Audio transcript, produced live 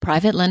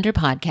Private Lender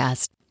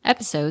Podcast,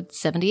 Episode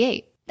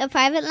 78. The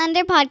Private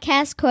Lender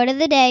Podcast quote of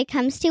the day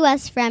comes to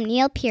us from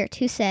Neil Peart,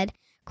 who said,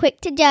 "Quick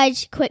to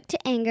judge, quick to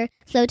anger,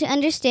 slow to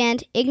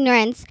understand,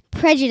 ignorance,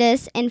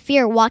 prejudice, and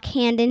fear walk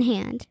hand in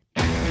hand."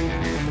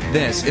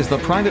 This is the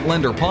Private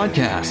Lender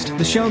Podcast,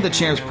 the show that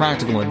shares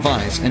practical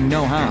advice and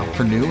know-how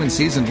for new and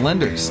seasoned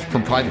lenders.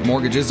 From private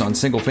mortgages on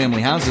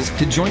single-family houses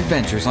to joint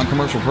ventures on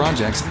commercial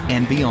projects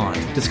and beyond.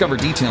 Discover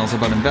details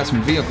about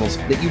investment vehicles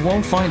that you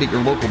won't find at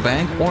your local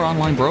bank or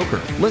online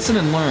broker. Listen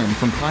and learn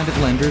from private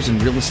lenders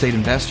and real estate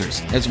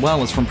investors, as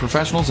well as from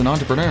professionals and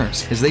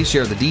entrepreneurs, as they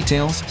share the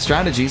details,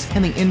 strategies,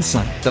 and the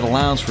insight that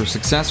allows for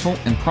successful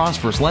and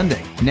prosperous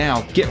lending.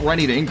 Now, get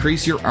ready to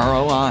increase your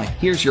ROI.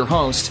 Here's your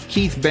host,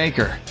 Keith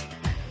Baker.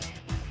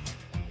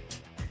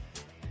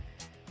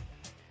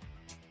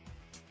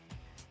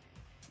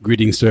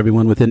 Greetings to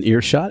everyone within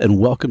earshot, and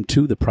welcome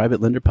to the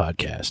Private Lender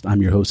Podcast.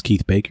 I'm your host,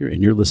 Keith Baker,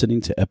 and you're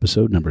listening to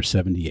episode number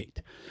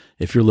 78.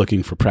 If you're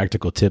looking for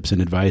practical tips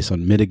and advice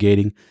on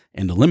mitigating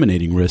and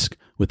eliminating risk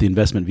with the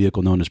investment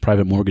vehicle known as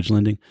private mortgage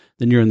lending,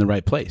 then you're in the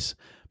right place.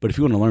 But if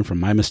you want to learn from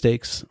my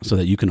mistakes so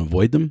that you can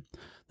avoid them,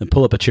 then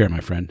pull up a chair,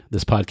 my friend.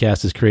 This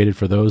podcast is created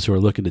for those who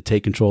are looking to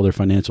take control of their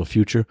financial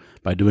future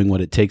by doing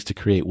what it takes to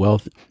create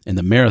wealth in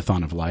the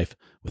marathon of life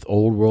with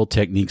old world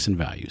techniques and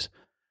values.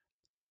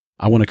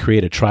 I want to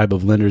create a tribe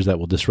of lenders that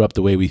will disrupt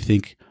the way we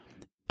think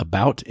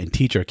about and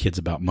teach our kids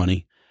about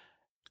money,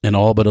 and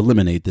all but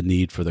eliminate the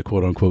need for the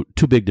quote-unquote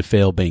too big to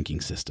fail banking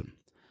system.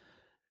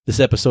 This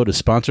episode is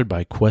sponsored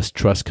by Quest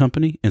Trust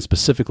Company, and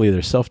specifically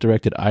their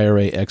self-directed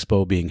IRA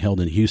Expo being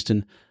held in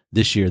Houston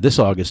this year, this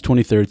August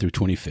 23rd through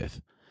 25th.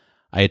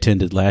 I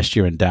attended last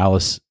year in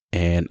Dallas,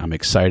 and I'm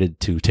excited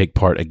to take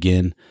part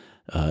again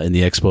in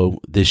the Expo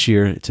this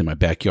year. It's in my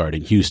backyard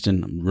in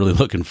Houston. I'm really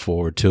looking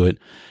forward to it.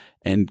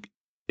 And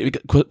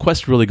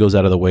Quest really goes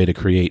out of the way to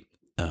create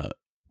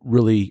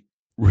really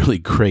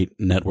great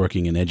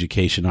networking and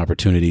education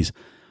opportunities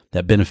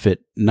that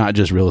benefit not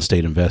just real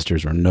estate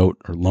investors or note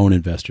or loan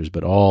investors,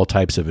 but all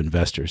types of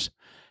investors.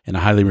 And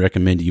I highly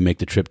recommend you make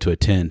the trip to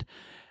attend.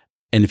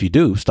 And if you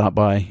do, stop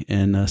by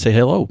and say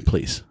hello,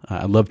 please.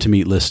 I'd love to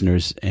meet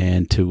listeners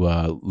and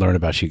to learn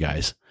about you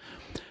guys.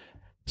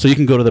 So you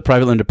can go to the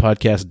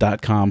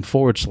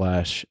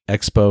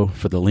privatelenderpodcast.com/expo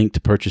for the link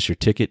to purchase your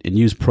ticket and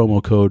use promo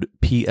code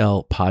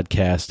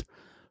PLPodcast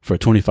for a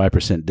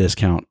 25%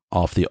 discount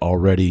off the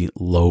already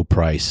low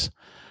price.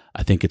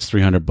 I think it's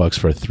 $300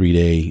 for a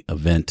 3-day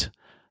event,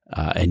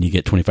 and you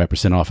get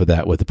 25% off of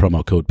that with the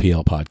promo code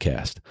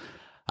PLPodcast.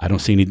 I don't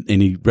see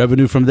any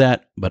revenue from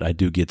that, but I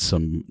do get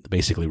some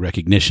basically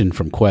recognition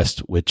from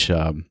Quest, which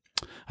I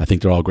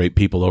think they're all great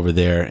people over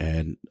there,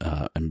 and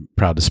I'm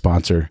proud to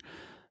sponsor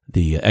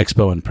the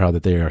Expo and proud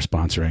that they are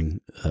sponsoring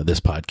this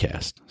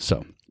podcast.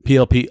 So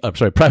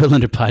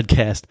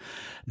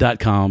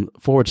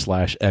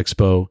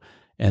privatelenderpodcast.com/expo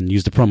and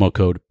use the promo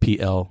code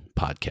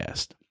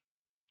PLPodcast.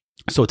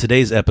 So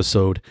today's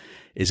episode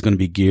is going to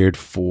be geared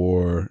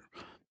for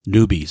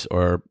newbies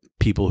or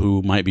people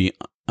who might be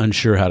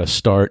unsure how to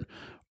start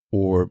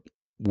or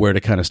where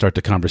to kind of start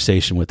the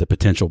conversation with a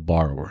potential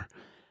borrower.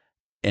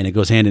 And it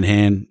goes hand in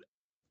hand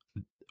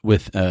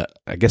with, I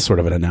guess, sort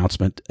of an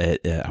announcement.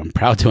 I'm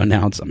proud to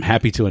announce, I'm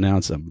happy to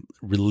announce, I'm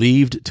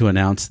relieved to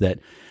announce that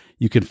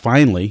you can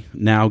finally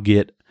now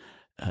get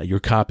your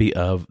copy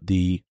of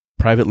the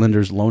Private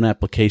Lender's Loan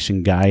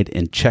Application Guide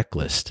and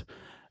Checklist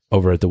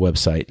over at the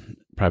website,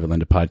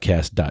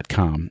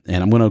 privatelenderpodcast.com.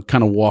 And I'm going to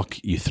kind of walk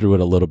you through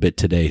it a little bit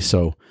today.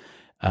 So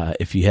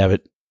if you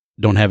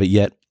don't have it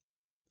yet,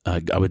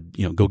 I would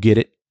go get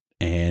it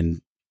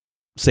and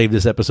save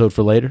this episode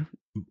for later.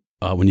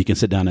 When you can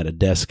sit down at a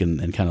desk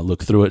and kind of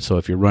look through it. So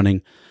if you're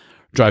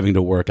driving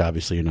to work,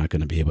 obviously you're not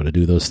going to be able to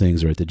do those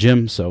things, or at the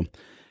gym. So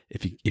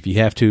if you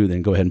have to,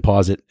 then go ahead and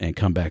pause it and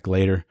come back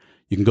later.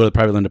 You can go to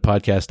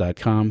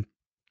privatelenderpodcast.com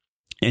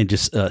and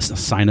just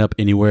sign up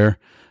anywhere.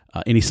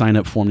 Any sign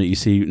up form that you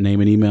see, name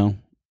and email,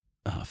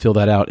 fill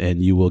that out,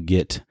 and you will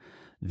get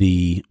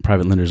the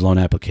Private Lender's Loan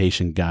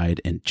Application Guide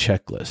and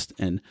Checklist.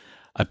 And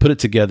I put it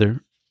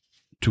together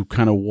to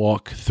kind of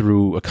walk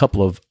through a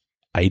couple of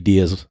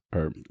ideas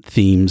or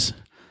themes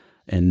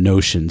and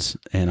notions,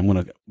 and I'm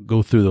going to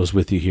go through those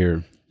with you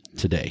here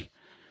today.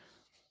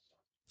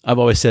 I've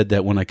always said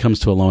that when it comes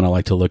to a loan, I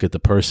like to look at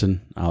the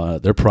person,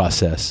 their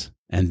process,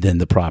 and then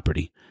the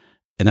property,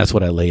 and that's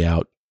what I lay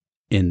out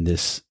in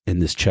this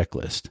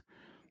checklist.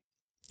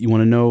 You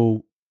want to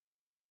know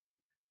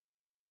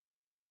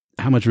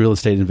how much real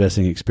estate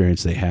investing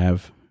experience they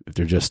have, if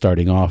they're just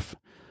starting off,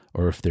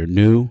 or if they're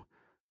new,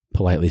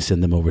 politely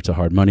send them over to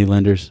hard money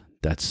lenders.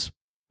 That's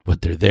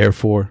what they're there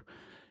for,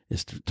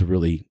 is to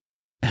really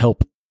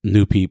help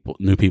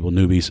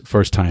newbies,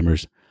 first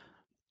timers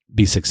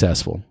be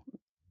successful,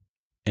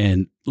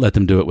 and let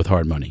them do it with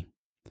hard money,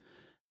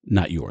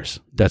 not yours.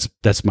 That's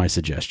my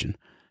suggestion.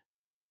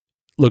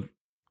 Look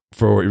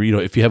for,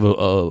 if you have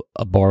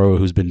a borrower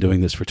who's been doing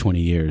this for 20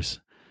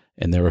 years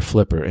and they're a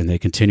flipper and they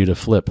continue to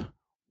flip,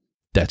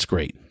 that's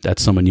great.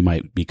 That's someone you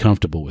might be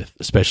comfortable with,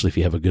 especially if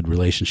you have a good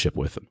relationship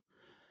with them.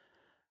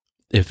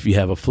 if you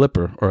have a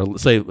flipper, or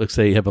let's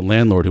say you have a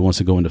landlord who wants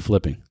to go into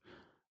flipping,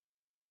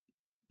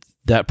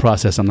 that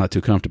process I'm not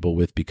too comfortable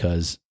with,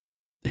 because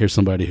here's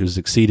somebody who's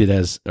succeeded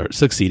as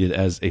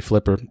a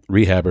flipper,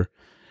 rehabber,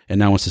 and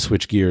now wants to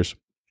switch gears.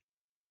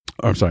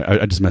 Or, I'm sorry,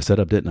 I just messed that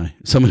up, didn't I?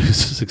 Someone who's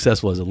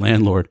successful as a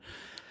landlord,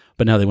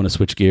 but now they want to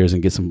switch gears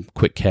and get some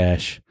quick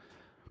cash.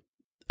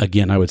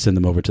 Again, I would send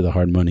them over to the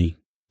hard money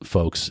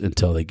folks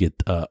until they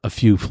get a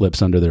few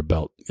flips under their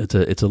belt.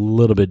 It's a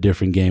little bit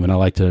different game, and I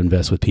like to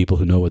invest with people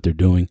who know what they're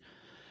doing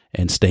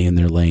and stay in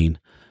their lane.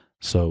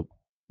 So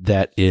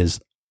that is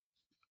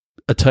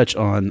a touch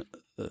on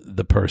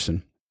the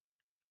person.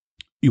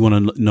 You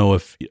want to know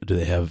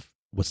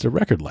what's their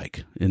record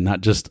like, and not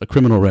just a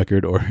criminal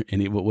record or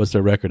what's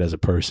their record as a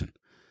person.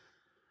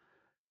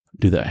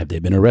 Have they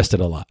been arrested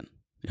a lot?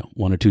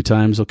 One or two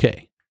times,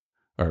 okay.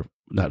 Or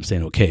not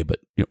saying okay, but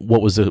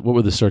what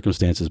were the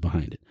circumstances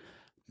behind it?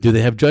 Do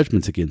they have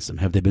judgments against them?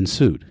 Have they been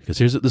sued? Because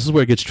this is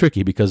where it gets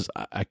tricky, because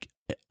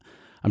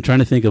I'm trying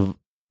to think of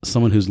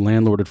someone who's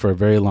landlorded for a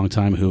very long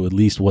time who at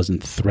least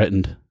wasn't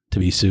threatened to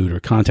be sued or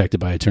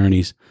contacted by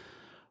attorneys,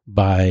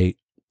 by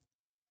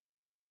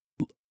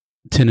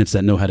tenants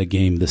that know how to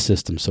game the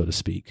system, so to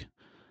speak.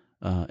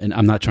 And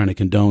I'm not trying to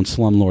condone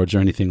slumlords or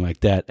anything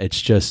like that.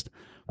 It's just,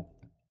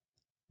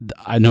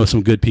 I know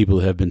some good people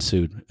who have been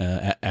sued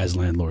as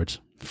landlords,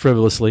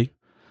 frivolously,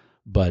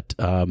 but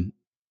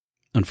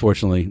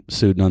unfortunately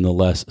sued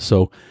nonetheless.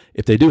 So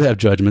if they do have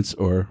judgments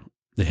or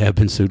they have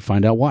been sued,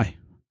 find out why.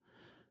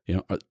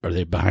 Are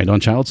they behind on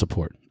child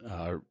support?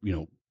 Find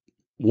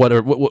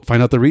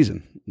out the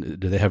reason.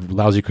 Do they have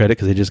lousy credit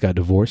because they just got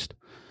divorced?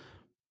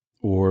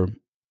 Or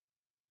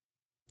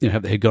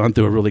have they gone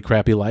through a really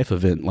crappy life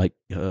event, like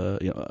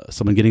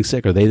someone getting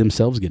sick, or they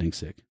themselves getting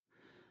sick?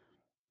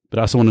 But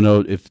I also want to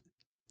know if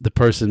the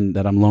person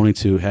that I'm loaning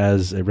to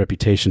has a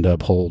reputation to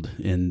uphold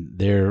in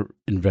their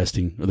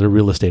investing or their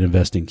real estate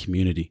investing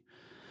community.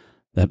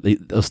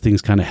 Those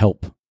things kind of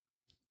help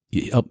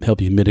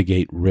you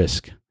mitigate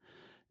risk,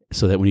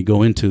 so that when you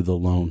go into the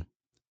loan,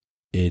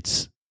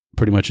 it's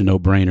pretty much a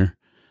no-brainer.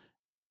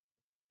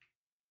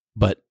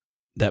 But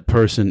that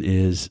person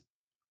is,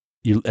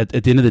 at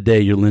the end of the day,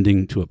 you're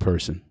lending to a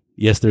person.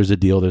 Yes, there's a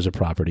deal, there's a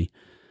property,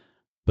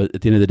 but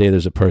at the end of the day,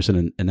 there's a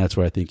person, and that's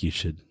where I think you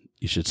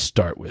should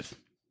start with.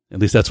 At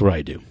least that's where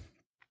I do.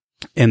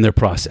 And their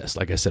process,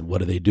 like I said, what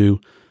do they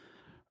do?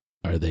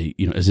 Are they,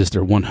 is this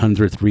their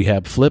 100th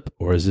rehab flip,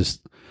 or is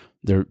this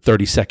their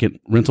 32nd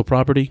rental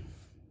property?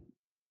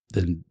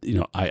 Then,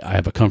 I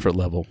have a comfort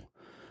level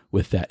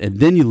with that. And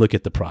then you look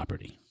at the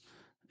property,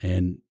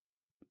 and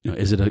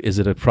is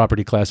it a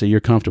property class that you're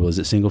comfortable? Is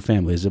it single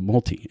family? Is it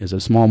multi? Is it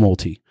a small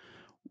multi?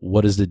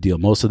 What is the deal?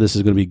 Most of this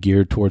is going to be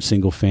geared towards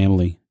single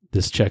family.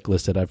 This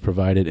checklist that I've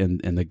provided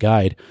and the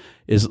guide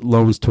is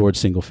loans towards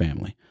single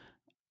family.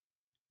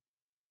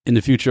 In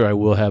the future, I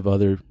will have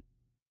other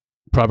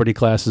property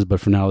classes,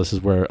 but for now, this is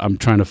where I'm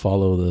trying to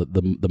follow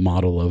the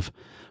model of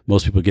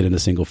most people get into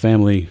single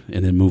family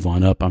and then move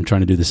on up. I'm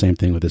trying to do the same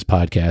thing with this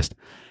podcast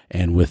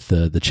and with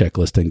the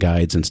checklist and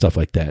guides and stuff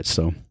like that.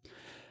 So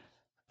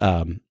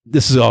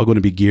this is all going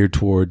to be geared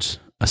towards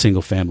a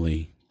single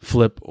family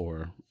flip,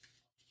 or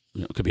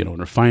it could be an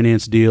owner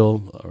finance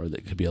deal, or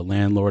it could be a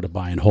landlord, a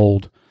buy and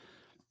hold.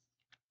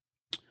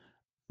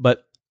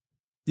 But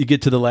you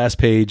get to the last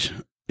page,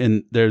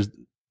 and there's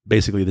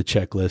basically the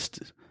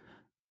checklist.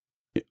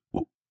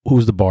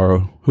 Who's the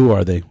borrower? Who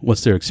are they?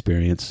 What's their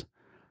experience?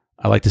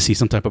 I like to see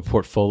some type of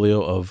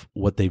portfolio of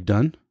what they've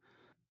done,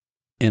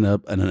 and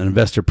an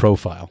investor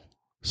profile.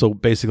 So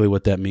basically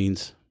what that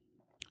means,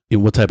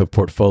 what type of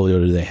portfolio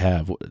do they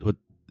have?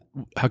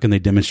 How can they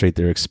demonstrate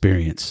their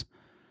experience?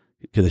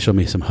 Can they show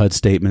me some HUD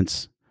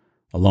statements,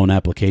 a loan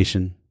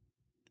application,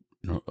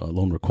 a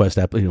loan request,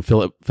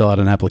 fill out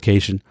an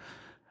application,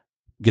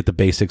 get the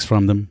basics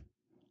from them.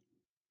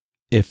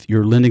 If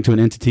you're lending to an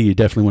entity, you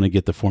definitely want to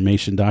get the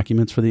formation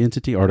documents for the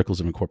entity,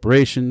 articles of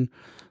incorporation,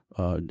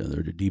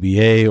 the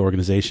DBA,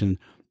 organization.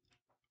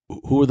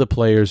 Who are the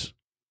players?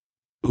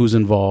 Who's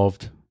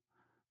involved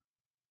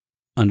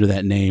under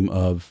that name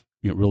of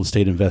Real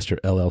Estate Investor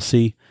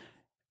LLC?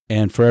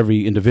 And for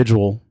every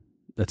individual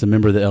that's a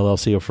member of the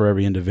LLC, or for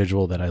every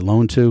individual that I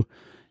loan to,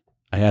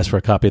 I ask for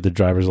a copy of the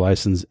driver's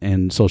license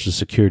and social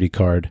security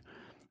card,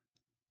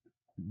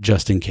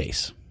 just in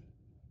case.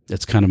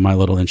 That's kind of my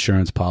little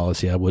insurance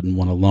policy. I wouldn't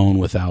want to loan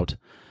without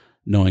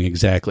knowing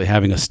exactly,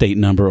 having a state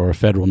number or a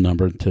federal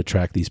number to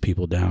track these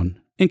people down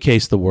in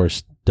case the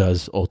worst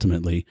does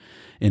ultimately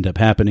end up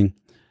happening.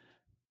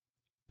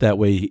 That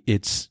way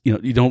it's,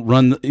 you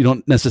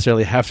don't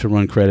necessarily have to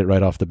run credit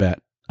right off the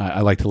bat.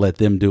 I like to let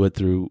them do it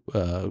through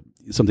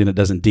something that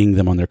doesn't ding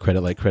them on their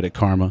credit, like Credit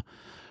Karma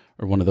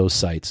or one of those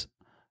sites.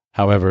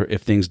 However,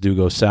 if things do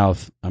go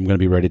south, I'm going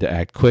to be ready to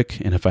act quick.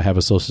 And if I have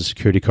a social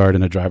security card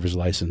and a driver's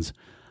license,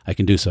 I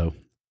can do so.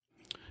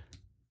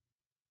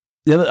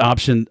 The other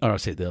option, or I'll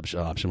say the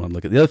option when I'm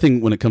looking at, the other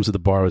thing when it comes to the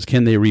borrowers,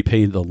 can they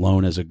repay the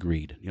loan as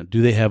agreed?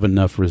 Do they have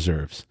enough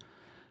reserves?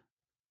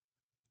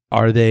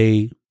 Are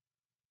they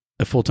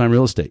a full-time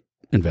real estate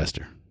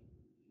investor?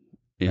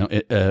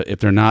 If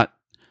they're not,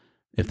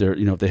 If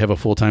they have a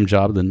full-time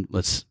job, then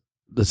let's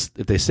if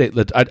they say,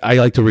 I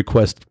like to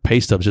request pay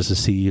stubs just to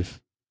see if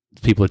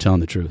people are telling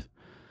the truth.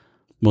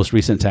 Most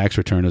recent tax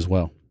return as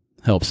well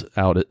helps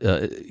out.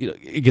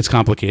 It gets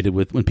complicated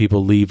when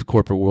people leave the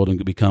corporate world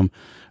and become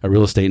a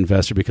real estate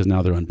investor because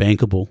now they're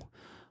unbankable.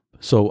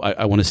 So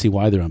I want to see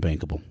why they're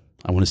unbankable.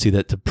 I want to see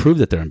that to prove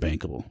that they're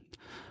unbankable.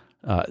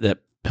 That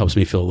helps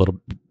me feel a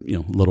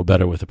little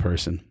better with a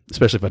person,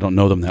 especially if I don't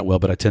know them that well,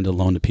 but I tend to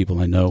loan to people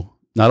I know.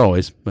 Not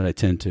always, but I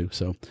tend to.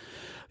 So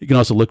you can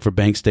also look for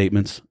bank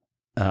statements.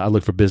 I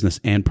look for business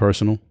and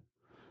personal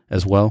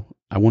as well.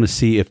 I want to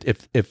see if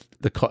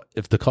the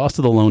cost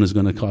of the loan is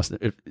going to cost,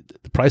 if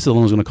the price of the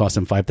loan is going to cost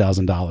them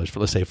 $5,000 for,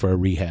 let's say, for a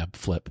rehab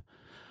flip.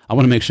 I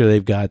want to make sure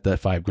they've got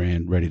that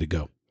 $5,000 ready to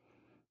go,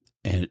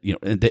 and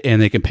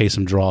they can pay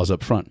some draws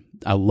up front.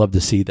 I love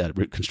to see that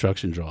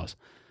construction draws.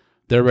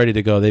 They're ready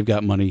to go. They've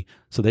got money,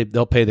 so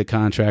they'll pay the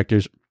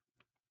contractors.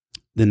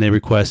 Then they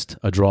request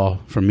a draw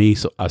from me,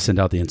 so I send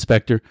out the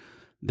inspector.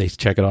 They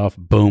check it off.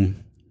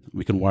 Boom,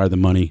 we can wire the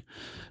money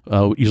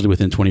usually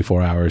within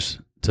 24 hours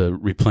to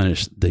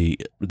replenish the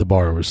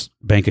borrower's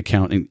bank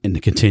account and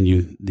to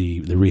continue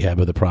the rehab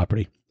of the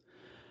property.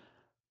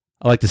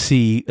 I like to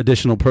see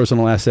additional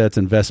personal assets,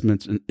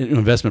 investments,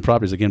 investment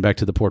properties. Again, back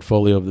to the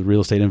portfolio of the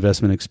real estate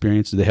investment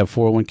experience. Do they have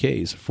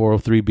 401ks,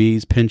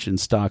 403bs,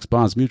 pensions, stocks,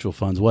 bonds, mutual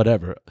funds,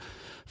 whatever?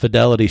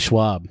 Fidelity,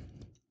 Schwab.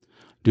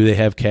 Do they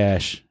have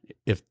cash?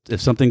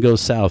 If something goes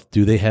south,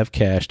 do they have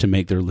cash to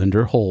make their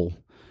lender whole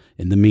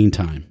in the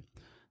meantime?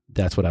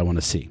 That's what I want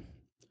to see.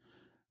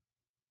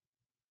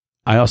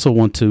 I also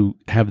want to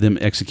have them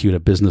execute a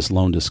business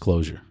loan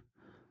disclosure,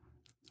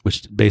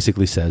 which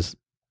basically says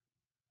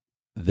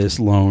this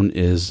loan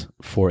is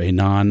for a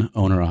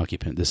non-owner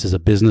occupant. This is a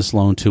business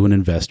loan to an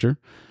investor.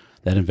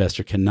 That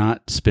investor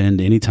cannot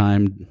spend any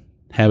time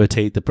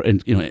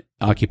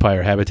occupy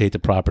or habitate the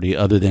property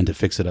other than to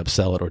fix it up,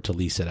 sell it, or to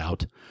lease it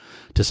out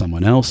to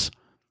someone else.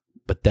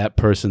 But that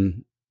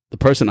person, the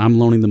person I'm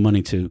loaning the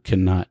money to,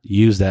 cannot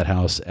use that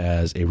house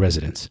as a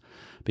residence,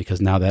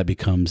 because now that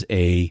becomes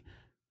a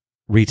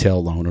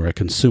retail loan or a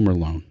consumer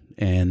loan,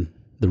 and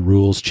the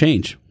rules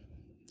change,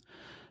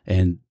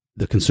 and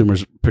the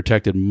consumer's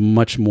protected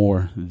much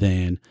more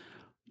than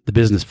the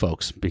business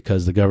folks,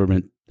 because the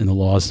government and the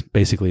laws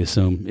basically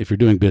assume if you're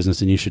doing business,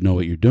 then you should know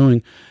what you're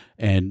doing.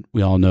 And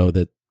we all know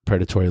that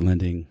predatory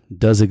lending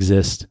does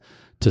exist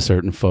to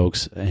certain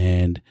folks,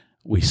 and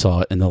we saw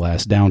it in the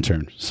last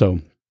downturn. So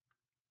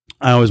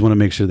I always want to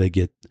make sure they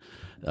get,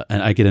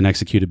 and I get an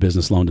executed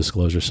business loan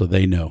disclosure so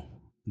they know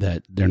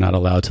that they're not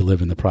allowed to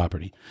live in the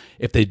property.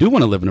 If they do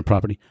want to live in a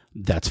property,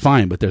 that's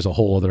fine, but there's a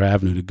whole other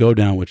avenue to go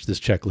down, which this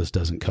checklist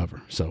doesn't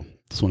cover. So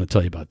just want to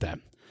tell you about that.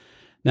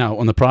 Now,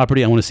 on the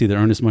property, I want to see the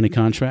earnest money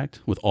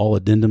contract with all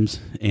addendums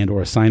and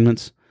or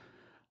assignments.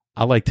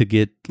 I like to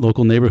get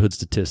local neighborhood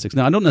statistics.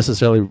 Now, I don't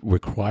necessarily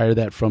require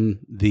that from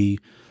the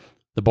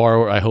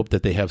borrower. I hope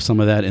that they have some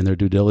of that in their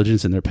due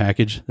diligence in their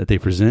package that they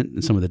present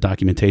and some of the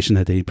documentation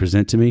that they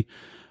present to me.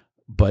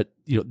 But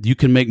you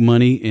can make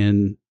money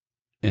in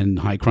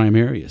high crime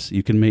areas.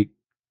 You can make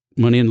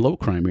money in low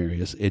crime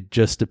areas. It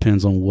just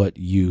depends on what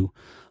you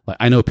like.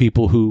 I know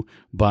people who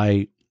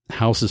buy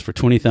houses for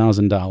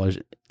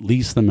 $20,000,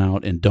 lease them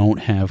out, and don't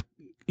have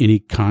any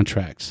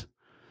contracts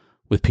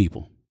with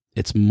people.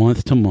 It's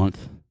month to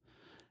month,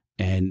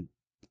 and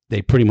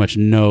they pretty much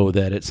know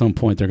that at some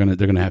point they're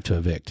gonna have to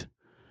evict,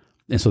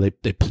 and so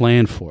they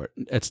plan for it.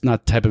 It's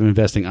not the type of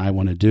investing I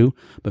want to do,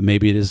 but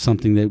maybe it is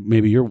something that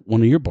maybe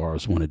one of your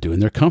borrowers want to do,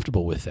 and they're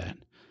comfortable with that.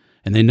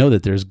 And they know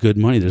that there's good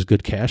money, there's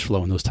good cash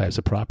flow in those types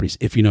of properties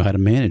if you know how to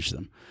manage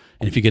them.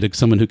 And if you get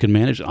someone who can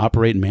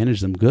operate and manage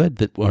them good,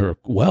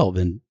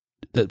 then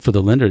that for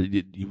the lender,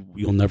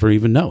 you'll never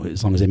even know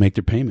as long as they make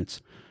their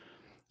payments.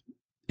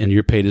 And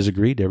you're paid as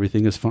agreed,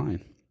 everything is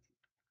fine.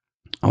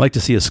 I like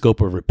to see a scope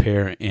of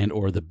repair and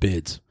or the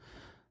bids.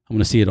 I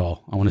want to see it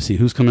all. I want to see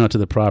who's coming out to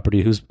the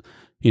property,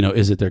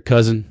 is it their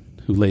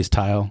cousin who lays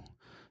tile,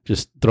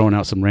 just throwing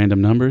out some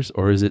random numbers,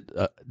 or is it,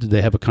 do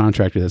they have a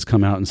contractor that's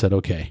come out and said,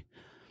 okay,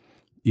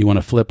 you want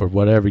to flip or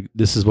whatever,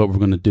 this is what we're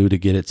going to do to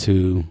get it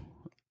to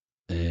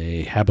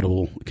a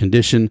habitable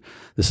condition.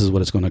 This is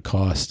what it's going to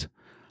cost.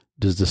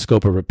 Does the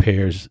scope of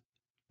repairs,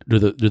 do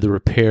the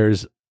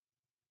repairs,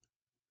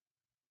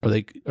 are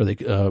they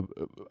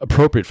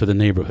appropriate for the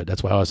neighborhood?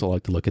 That's why I also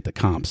like to look at the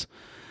comps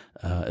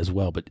as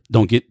well. But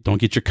don't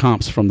get your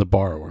comps from the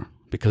borrower,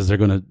 because they're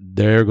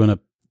gonna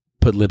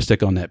put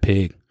lipstick on that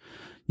pig.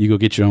 You go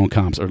get your own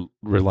comps or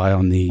rely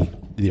on the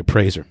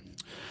appraiser.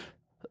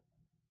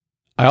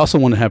 I also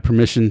want to have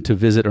permission to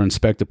visit or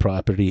inspect the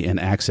property and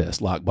access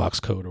lockbox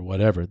code or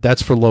whatever.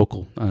 That's for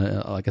local.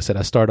 Like I said,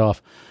 I start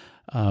off.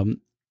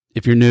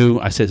 If you're new,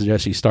 I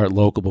suggest you start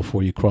local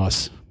before you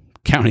cross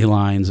county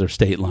lines or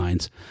state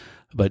lines.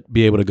 But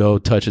be able to go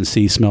touch and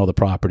see, smell the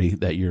property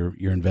that you're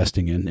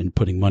investing in and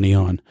putting money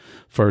on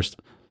first.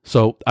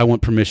 So I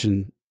want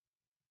permission.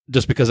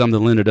 Just because I'm the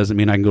lender doesn't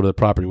mean I can go to the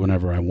property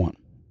whenever I want.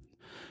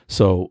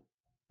 So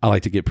I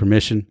like to get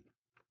permission.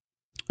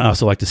 I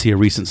also like to see a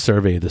recent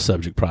survey of the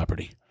subject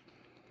property.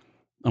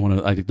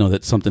 I to know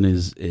that something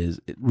is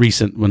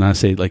recent. When I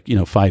say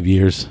 5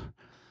 years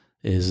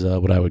is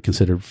what I would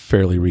consider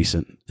fairly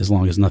recent, as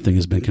long as nothing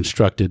has been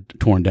constructed,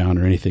 torn down,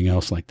 or anything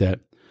else like that.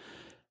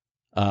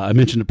 I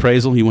mentioned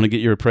appraisal. You want to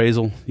get your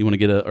appraisal. You want to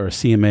get a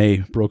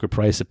CMA, broker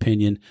price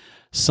opinion,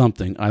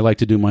 something. I like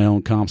to do my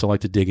own comps. I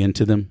like to dig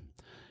into them.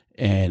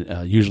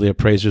 And usually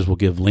appraisers will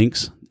give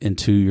links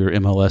into your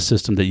MLS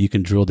system that you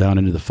can drill down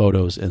into the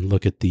photos and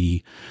look at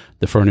the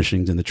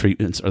furnishings and the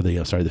treatments, or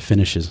the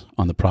finishes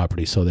on the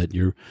property, so that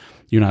you're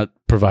not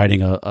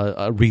providing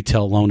a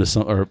retail loan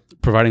or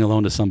providing a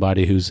loan to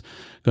somebody who's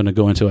going to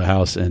go into a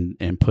house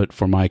and put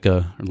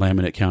Formica or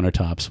laminate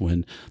countertops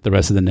when the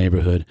rest of the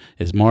neighborhood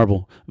is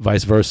marble.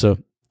 Vice versa,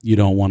 you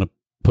don't want to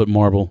put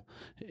marble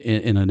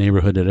in a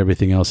neighborhood that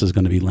everything else is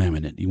going to be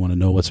laminate. You want to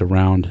know what's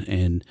around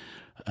and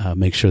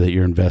make sure that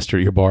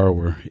your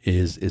borrower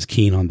is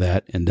keen on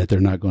that, and that they're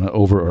not going to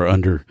over or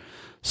under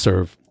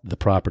serve the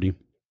property.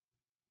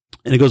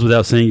 And it goes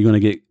without saying, you're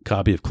going to get a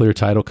copy of clear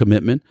title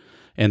commitment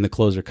and the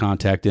closer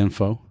contact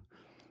info.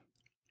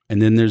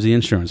 And then there's the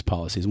insurance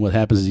policies. And what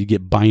happens is you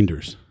get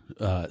binders.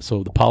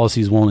 So the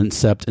policies won't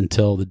incept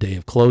until the day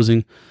of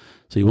closing.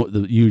 So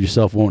you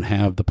yourself won't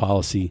have the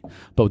policy,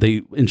 but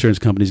insurance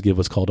companies give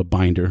what's called a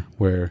binder,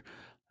 where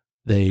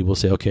they will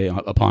say, okay,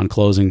 upon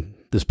closing,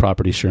 this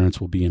property insurance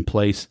will be in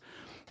place.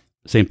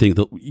 Same thing,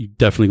 you're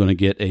definitely going to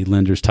get a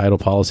lender's title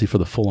policy for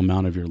the full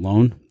amount of your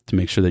loan to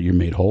make sure that you're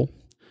made whole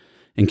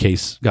in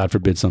case, God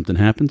forbid, something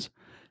happens.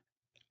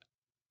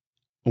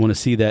 I want to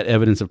see that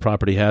evidence of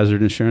property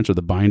hazard insurance, or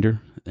the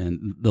binder,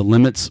 and the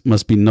limits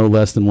must be no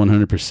less than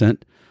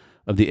 100%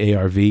 of the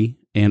ARV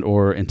and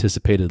or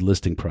anticipated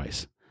listing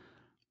price.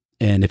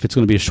 And if it's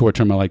going to be a short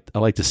term, I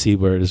like to see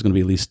where there's going to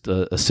be at least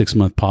a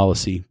 6-month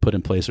policy put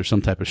in place, or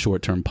some type of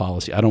short term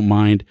policy. I don't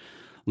mind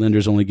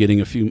borrowers only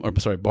getting a few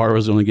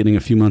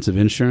months of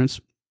insurance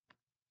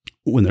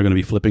when they're going to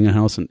be flipping a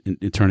house and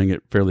turning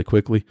it fairly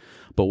quickly.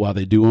 But while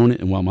they do own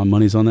it, and while my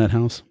money's on that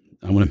house,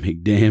 I want to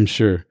make damn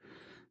sure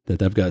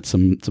that I've got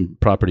some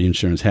property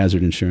insurance,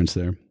 hazard insurance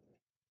there.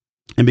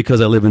 And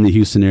because I live in the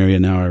Houston area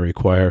now, I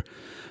require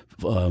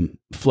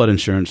flood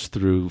insurance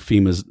through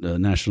FEMA's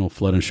National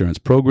Flood Insurance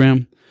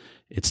Program.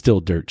 It's still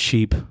dirt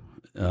cheap,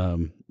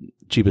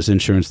 cheapest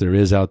insurance there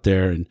is out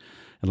there. And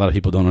a lot of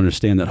people don't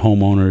understand that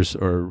homeowners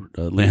or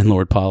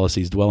landlord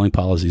policies, dwelling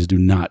policies, do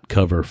not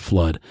cover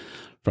flood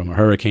from a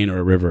hurricane or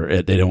a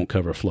river. They don't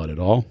cover flood at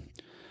all.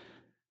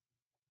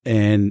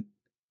 And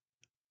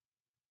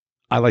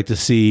I like to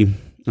see,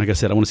 like I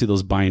said, I want to see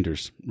those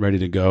binders ready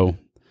to go.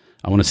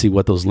 I want to see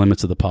what those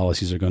limits of the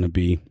policies are going to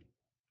be.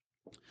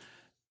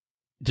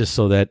 Just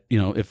so that,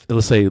 if,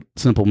 let's say,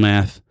 simple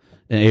math,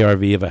 an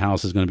ARV of a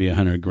house is going to be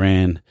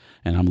 $100,000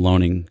 and I'm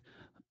loaning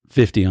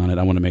 50 on it,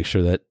 I want to make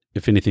sure that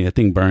if anything, that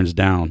thing burns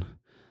down,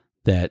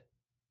 that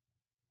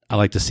I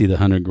like to see the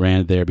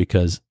 $100,000 there,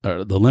 because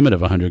the limit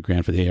of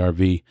 $100,000 for the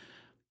ARV,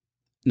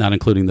 not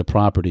including the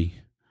property,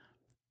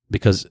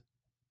 because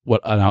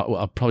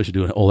I'll probably should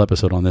do an whole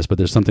episode on this, but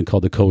there's something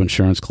called the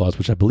co-insurance clause,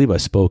 which I believe I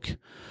spoke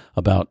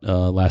about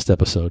last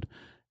episode.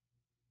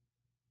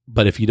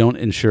 But if you don't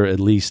insure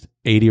at least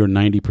 80 or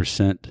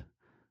 90%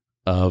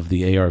 of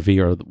the ARV,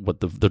 or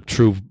what the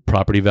true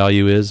property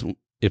value is,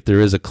 if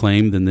there is a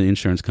claim, then the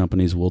insurance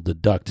companies will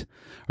deduct,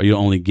 or you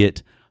only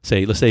get,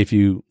 let's say if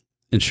you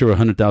insure a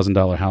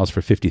 $100,000 house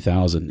for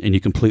 $50,000 and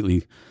you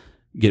completely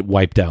get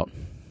wiped out.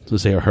 So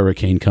say a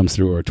hurricane comes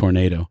through, or a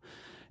tornado,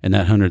 and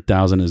that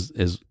 $100,000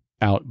 is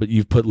out, but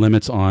you've put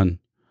limits on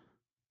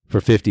for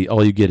 50,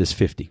 all you get is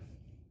 50.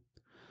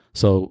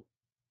 So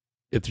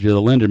if you're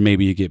the lender,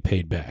 maybe you get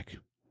paid back.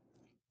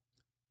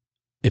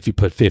 If you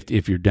put 50,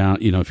 if you're down,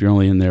 if you're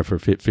only in there for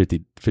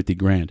 50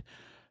 grand.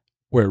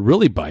 Where it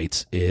really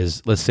bites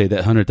is, let's say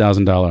that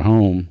 $100,000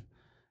 home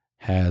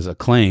has a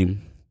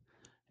claim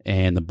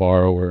and the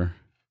borrower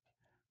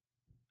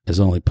has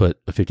only put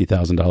a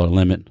 $50,000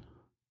 limit,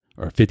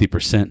 or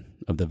 50%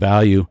 of the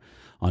value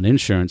on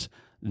insurance.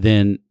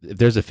 Then if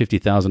there's a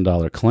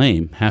 $50,000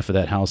 claim, half of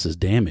that house is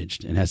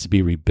damaged and has to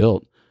be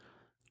rebuilt.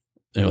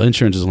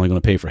 Insurance is only going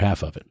to pay for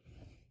half of it.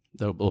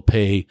 They'll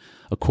pay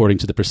according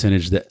to the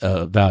percentage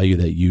value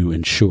that you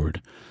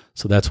insured.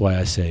 So that's why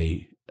I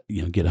say,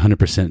 get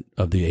 100%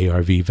 of the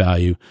ARV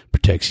value.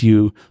 Protects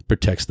you,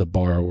 protects the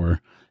borrower,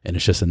 and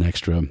it's just an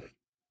extra,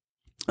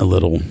 a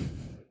little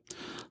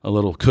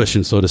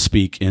cushion, so to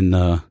speak, in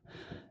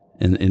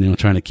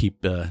trying to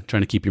keep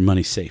your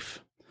money safe.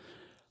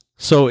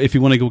 So if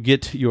you want to go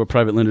get your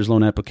private lender's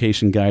loan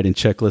application guide and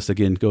checklist,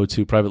 again, go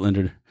to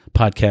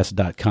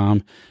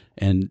privatelenderpodcast.com.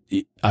 And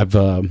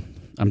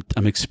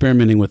I'm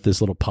experimenting with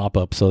this little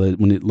pop-up, so that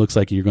when it looks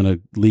like you're going to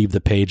leave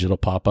the page, it'll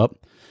pop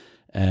up.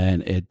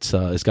 And it's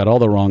got all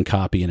the wrong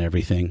copy and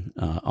everything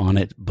on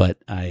it, but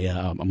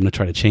I'm going to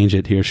try to change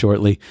it here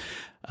shortly.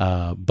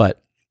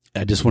 But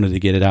I just wanted to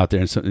get it out there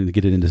and something to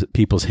get it into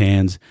people's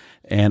hands.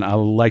 And I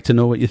would like to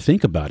know what you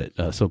think about it.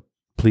 So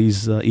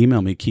please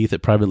email me,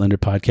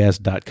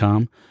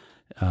 Keith@privatelenderpodcast.com.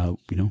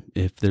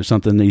 If there's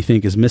something that you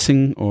think is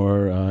missing,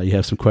 or you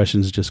have some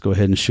questions, just go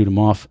ahead and shoot them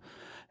off.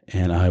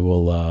 and I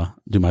will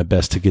do my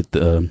best to get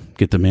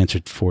them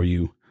answered for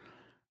you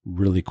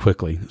really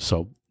quickly.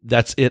 So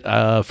that's it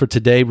for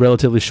today.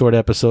 Relatively short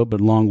episode, but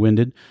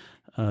long-winded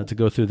to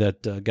go through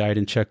that guide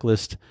and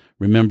checklist.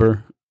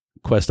 Remember,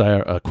 Quest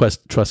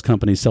Trust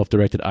Company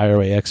Self-Directed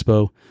IRA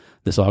Expo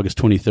this August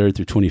 23rd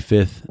through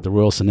 25th at the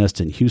Royal Sonesta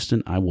in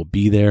Houston. I will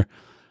be there.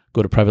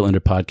 Go to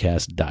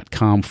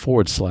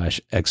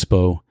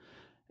privatelenderpodcast.com/expo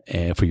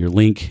for your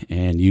link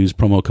and use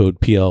promo code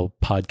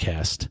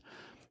PLPodcast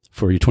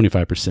for your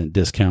 25%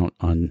 discount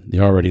on the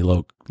already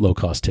low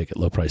price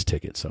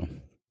ticket. So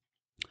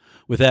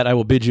with that, I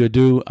will bid you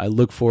adieu. I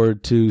look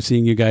forward to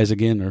seeing you guys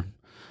again or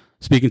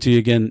speaking to you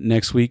again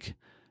next week.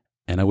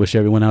 And I wish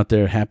everyone out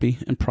there happy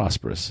and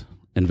prosperous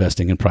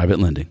investing in private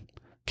lending.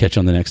 Catch you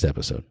on the next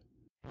episode.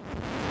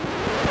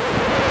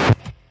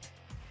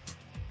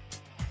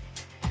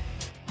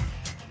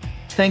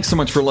 Thanks so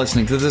much for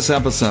listening to this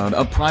episode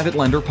of Private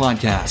Lender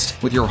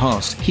Podcast with your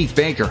host, Keith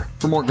Baker.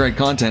 For more great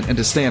content and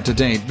to stay up to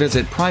date,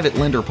 visit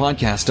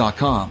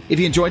privatelenderpodcast.com. If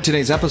you enjoyed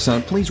today's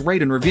episode, please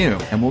rate and review,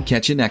 and we'll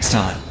catch you next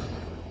time.